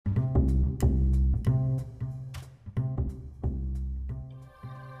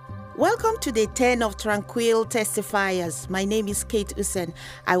Welcome to day 10 of Tranquil Testifiers. My name is Kate Usen.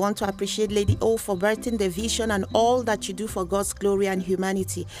 I want to appreciate Lady O for birthing the vision and all that you do for God's glory and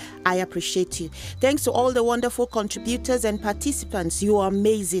humanity. I appreciate you. Thanks to all the wonderful contributors and participants. You are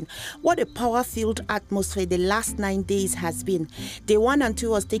amazing. What a power-filled atmosphere the last 9 days has been. Day 1 and 2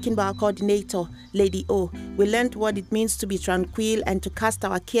 was taken by our coordinator, Lady O. We learned what it means to be tranquil and to cast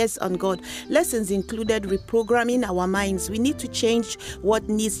our cares on God. Lessons included reprogramming our minds. We need to change what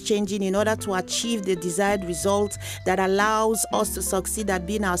needs changing in order to achieve the desired result that allows us to succeed at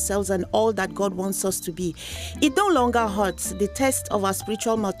being ourselves and all that God wants us to be. It no longer hurts. The test of our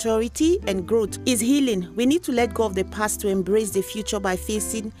spiritual maturity and growth is healing. We need to let go of the past to embrace the future by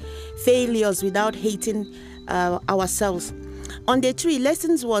facing failures without hating ourselves. On day 3,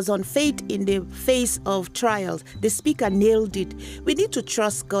 lessons was on faith in the face of trials. The speaker nailed it. We need to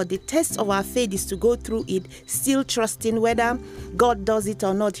trust God. The test of our faith is to go through it, still trusting whether God does it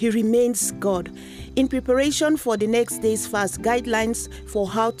or not. He remains God. In preparation for the next day's fast, guidelines for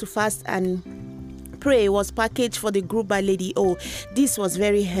how to fast and pray was packaged for the group by Lady O. This was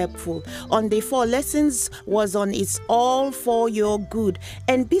very helpful. On day 4, lessons was on it's all for your good.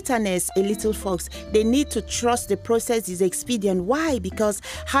 And bitterness, a little fox. They need to trust the process is expedient. Why? Because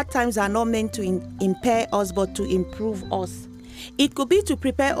hard times are not meant to impair us, but to improve us. It could be to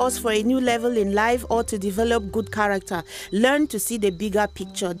prepare us for a new level in life or to develop good character. Learn to see the bigger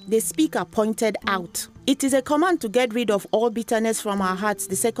picture. The speaker pointed out. It is a command to get rid of all bitterness from our hearts.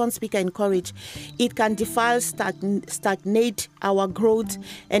 The second speaker encouraged. It can defile, stagnate our growth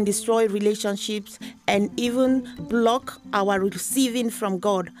and destroy relationships and even block our receiving from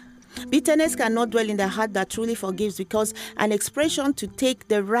God. Bitterness cannot dwell in the heart that truly forgives, because an expression to take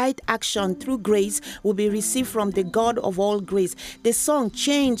the right action through grace will be received from the God of all grace. The song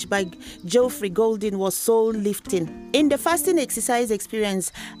Change by Geoffrey Golden was soul lifting. In the fasting exercise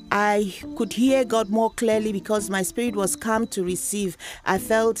experience, I could hear God more clearly because my spirit was calm to receive. I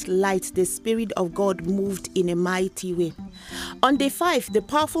felt light. The Spirit of God moved in a mighty way. On day 5, the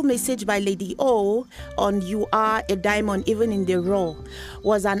powerful message by Lady O on You Are a Diamond Even in the Raw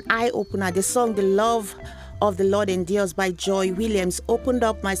was an eye-opener. The song The Love of the Lord Endures by Joy Williams opened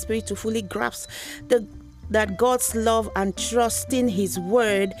up my spirit to fully grasp that God's love and trusting His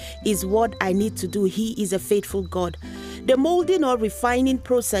word is what I need to do. He is a faithful God. The molding or refining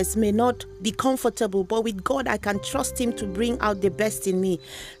process may not be comfortable, but with God, I can trust Him to bring out the best in me.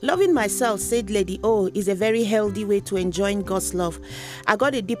 Loving myself, said Lady O, is a very healthy way to enjoying God's love. I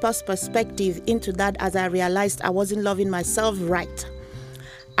got a deeper perspective into that as I realized I wasn't loving myself right.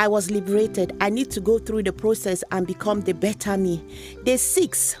 I was liberated. I need to go through the process and become the better me.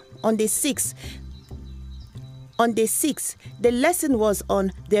 On day 6, the lesson was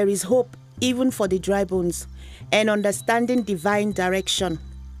on there is hope even for the dry bones and understanding divine direction.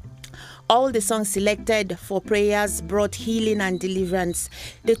 All the songs selected for prayers brought healing and deliverance.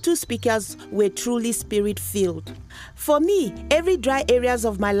 The 2 speakers were truly spirit-filled. For me, every dry areas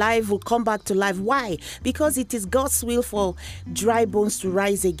of my life will come back to life. Why? Because it is God's will for dry bones to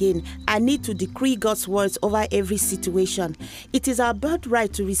rise again. I need to decree God's words over every situation. It is our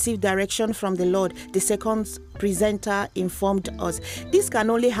birthright to receive direction from the Lord. The second presenter informed us. This can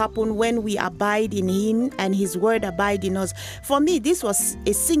only happen when we abide in Him and His word abide in us. For me, this was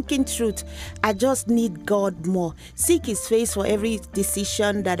a sinking truth. I just need God more. Seek His face for every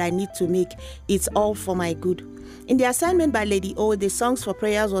decision that I need to make. It's all for my good. In the assignment by Lady O, the songs for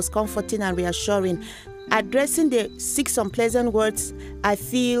prayers was comforting and reassuring. Addressing the 6 unpleasant words I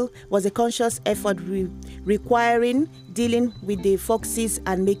feel was a conscious effort requiring dealing with the foxes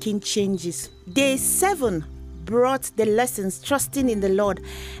and making changes. Day 7 brought the lessons, trusting in the Lord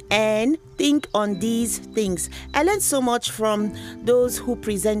and think on these things. I learned so much from those who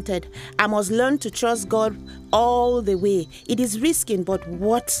presented. I must learn to trust God all the way. It is risking, but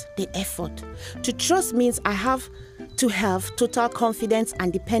what's the effort? To trust means I have to have total confidence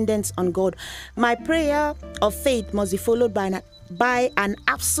and dependence on God. My prayer of faith must be followed by an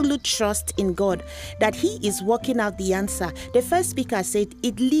absolute trust in God that He is working out the answer. The first speaker said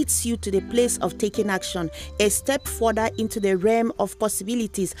it leads you to the place of taking action, a step further into the realm of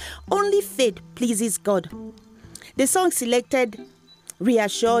possibilities. Only faith pleases God. The song selected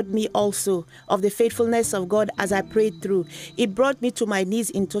reassured me also of the faithfulness of God as I prayed through. It brought me to my knees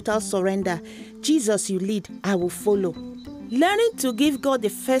in total surrender. Jesus, you lead, I will follow. Learning to give God the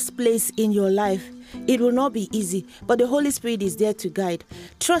first place in your life. It will not be easy, but the Holy Spirit is there to guide.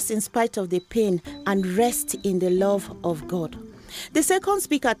 Trust in spite of the pain and rest in the love of God. The second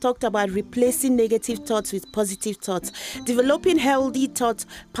speaker talked about replacing negative thoughts with positive thoughts. Developing healthy thought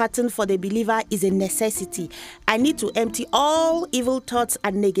pattern for the believer is a necessity. I need to empty all evil thoughts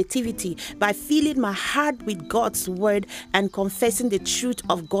and negativity by filling my heart with God's word and confessing the truth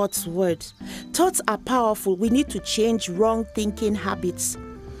of God's word. Thoughts are powerful. We need to change wrong thinking habits.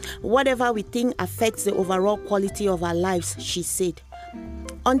 Whatever we think affects the overall quality of our lives, she said.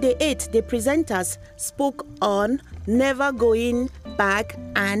 On day 8, the presenters spoke on never going back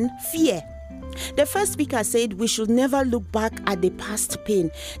and fear. The first speaker said we should never look back at the past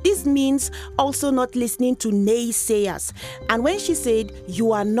pain. This means also not listening to naysayers. And when she said,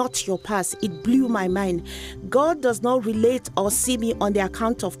 "You are not your past," it blew my mind. God does not relate or see me on the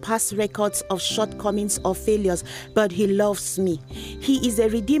account of past records of shortcomings or failures, but He loves me. He is a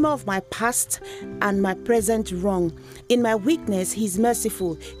redeemer of my past and my present wrong. In my weakness, He is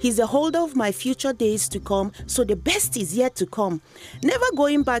merciful. He is a holder of my future days to come, so the best is yet to come. Never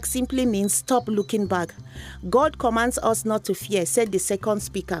going back simply means stop looking back. God commands us not to fear, said the second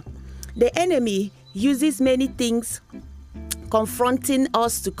speaker. The enemy uses many things confronting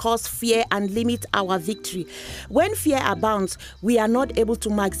us to cause fear and limit our victory. When fear abounds, we are not able to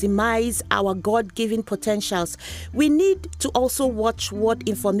maximize our God-given potentials. We need to also watch what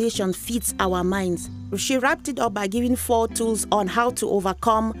information feeds our minds. She wrapped it up by giving 4 tools on how to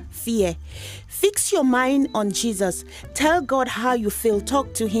overcome fear. Fix your mind on Jesus. Tell God how you feel.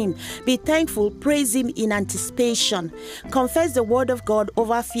 Talk to Him. Be thankful. Praise Him in anticipation. Confess the word of God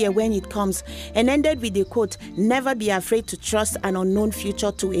over fear when it comes. And ended with the quote, "Never be afraid to trust an unknown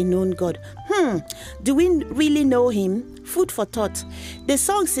future to a known God." Do we really know Him? Food for thought. The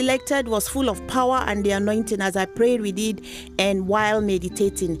song selected was full of power and the anointing as I prayed with it and while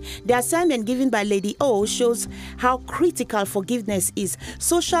meditating. The assignment given by Lady O shows how critical forgiveness is.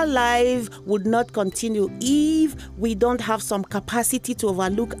 Social life would not continue if we don't have some capacity to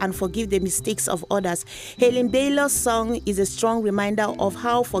overlook and forgive the mistakes of others. Helen Baylor's song is a strong reminder of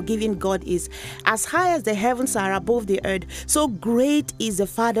how forgiving God is. As high as the heavens are above the earth, so great is the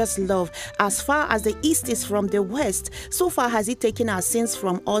Father's love. As far as the east is from the west, so far has He taken our sins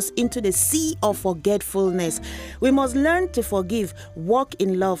from us into the sea of forgetfulness. We must learn to forgive, walk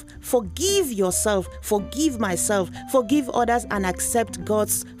in love, forgive yourself, forgive myself, forgive others, and accept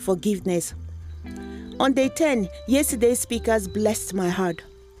God's forgiveness. On day 10, yesterday's speakers blessed my heart.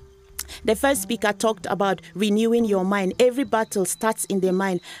 The first speaker talked about renewing your mind. Every battle starts in the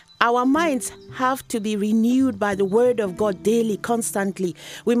mind. Our minds have to be renewed by the word of God daily, constantly.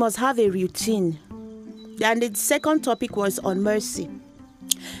 We must have a routine. And the second topic was on mercy.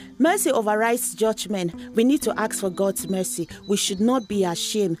 Mercy overrides judgment. We need to ask for God's mercy. We should not be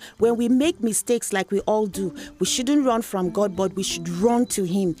ashamed. When we make mistakes like we all do, we shouldn't run from God, but we should run to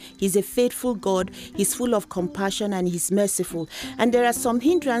Him. He's a faithful God. He's full of compassion and He's merciful. And there are some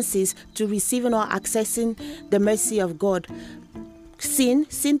hindrances to receiving or accessing the mercy of God. Sin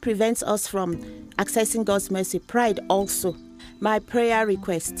prevents us from accessing God's mercy. Pride also. My prayer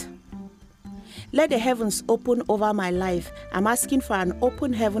request. Let the heavens open over my life. I'm asking for an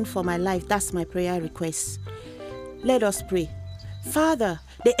open heaven for my life. That's my prayer request. Let us pray. Father,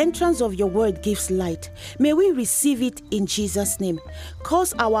 the entrance of your word gives light. May we receive it in Jesus' name.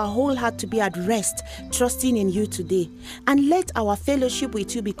 Cause our whole heart to be at rest, trusting in you today. And let our fellowship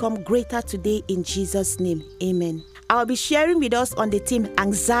with you become greater today in Jesus' name. Amen. I'll be sharing with us on the theme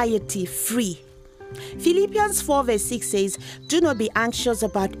Anxiety Free. Philippians 4 verse 6 says, "Do not be anxious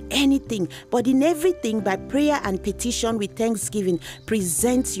about anything, but in everything by prayer and petition with thanksgiving,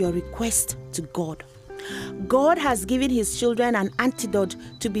 present your request to God." God has given His children an antidote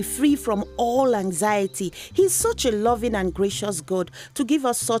to be free from all anxiety. He's such a loving and gracious God to give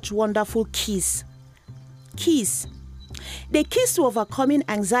us such wonderful keys. The keys to overcoming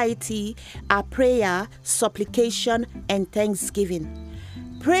anxiety are prayer, supplication, and thanksgiving.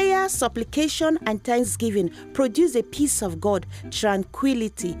 Prayer, supplication, and thanksgiving produce a peace of God,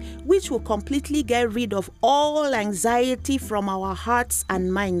 tranquility, which will completely get rid of all anxiety from our hearts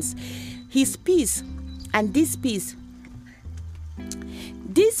and minds. His peace, and this peace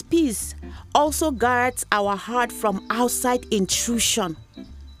also guards our heart from outside intrusion.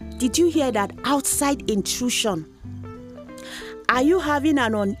 Did you hear that? Outside intrusion. Are you having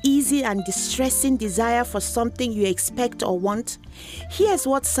an uneasy and distressing desire for something you expect or want? Here's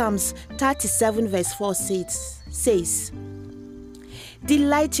what Psalms 37 verse 4 says.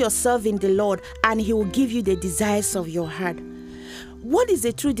 Delight yourself in the Lord, and He will give you the desires of your heart. What is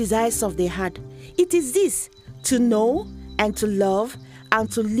the true desires of the heart? It is this: to know and to love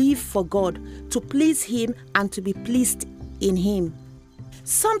and to live for God, to please Him and to be pleased in Him.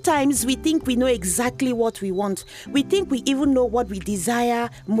 Sometimes we think we know exactly what we want. We think we even know what we desire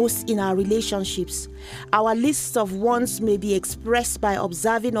most in our relationships. Our lists of wants may be expressed by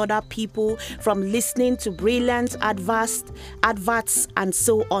observing other people, from listening to brilliant adverts, and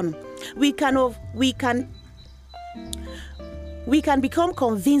so on. We can become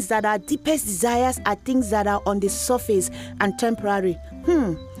convinced that our deepest desires are things that are on the surface and temporary.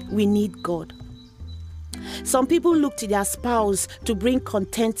 We need God. Some people look to their spouse to bring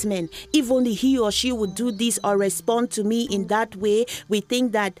contentment. If only he or she would do this or respond to me in that way, we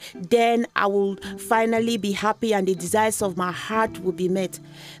think that then I will finally be happy and the desires of my heart will be met.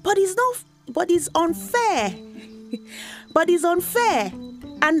 But it's unfair. But it's unfair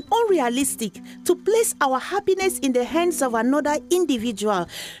and unrealistic to place our happiness in the hands of another individual,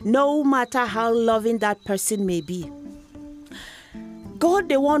 no matter how loving that person may be. God,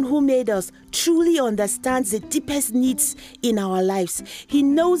 the one who made us, truly understands the deepest needs in our lives. He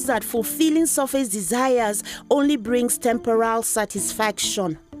knows that fulfilling surface desires only brings temporal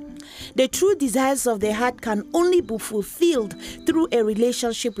satisfaction. The true desires of the heart can only be fulfilled through a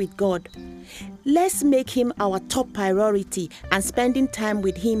relationship with God. Let's make Him our top priority and spending time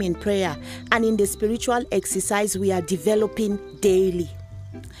with Him in prayer and in the spiritual exercise we are developing daily.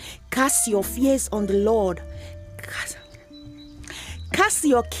 Cast your fears on the Lord. Cast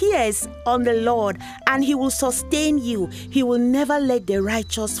your cares on the Lord, and He will sustain you. He will never let the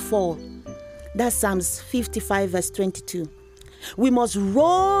righteous fall. That's Psalms 55 verse 22. We must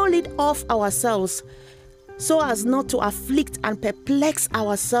roll it off ourselves so as not to afflict and perplex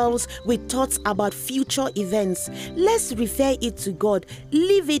ourselves with thoughts about future events. Let's refer it to God.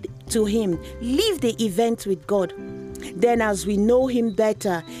 Leave it to Him. Leave the event with God. Then as we know Him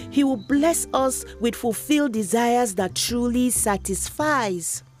better, He will bless us with fulfilled desires that truly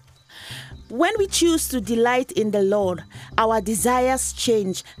satisfies. When we choose to delight in the Lord, our desires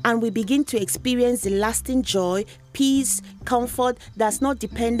change and we begin to experience the lasting joy, peace, comfort that's not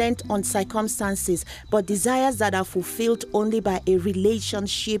dependent on circumstances, but desires that are fulfilled only by a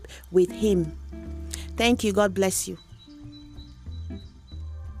relationship with Him. Thank you. God bless you.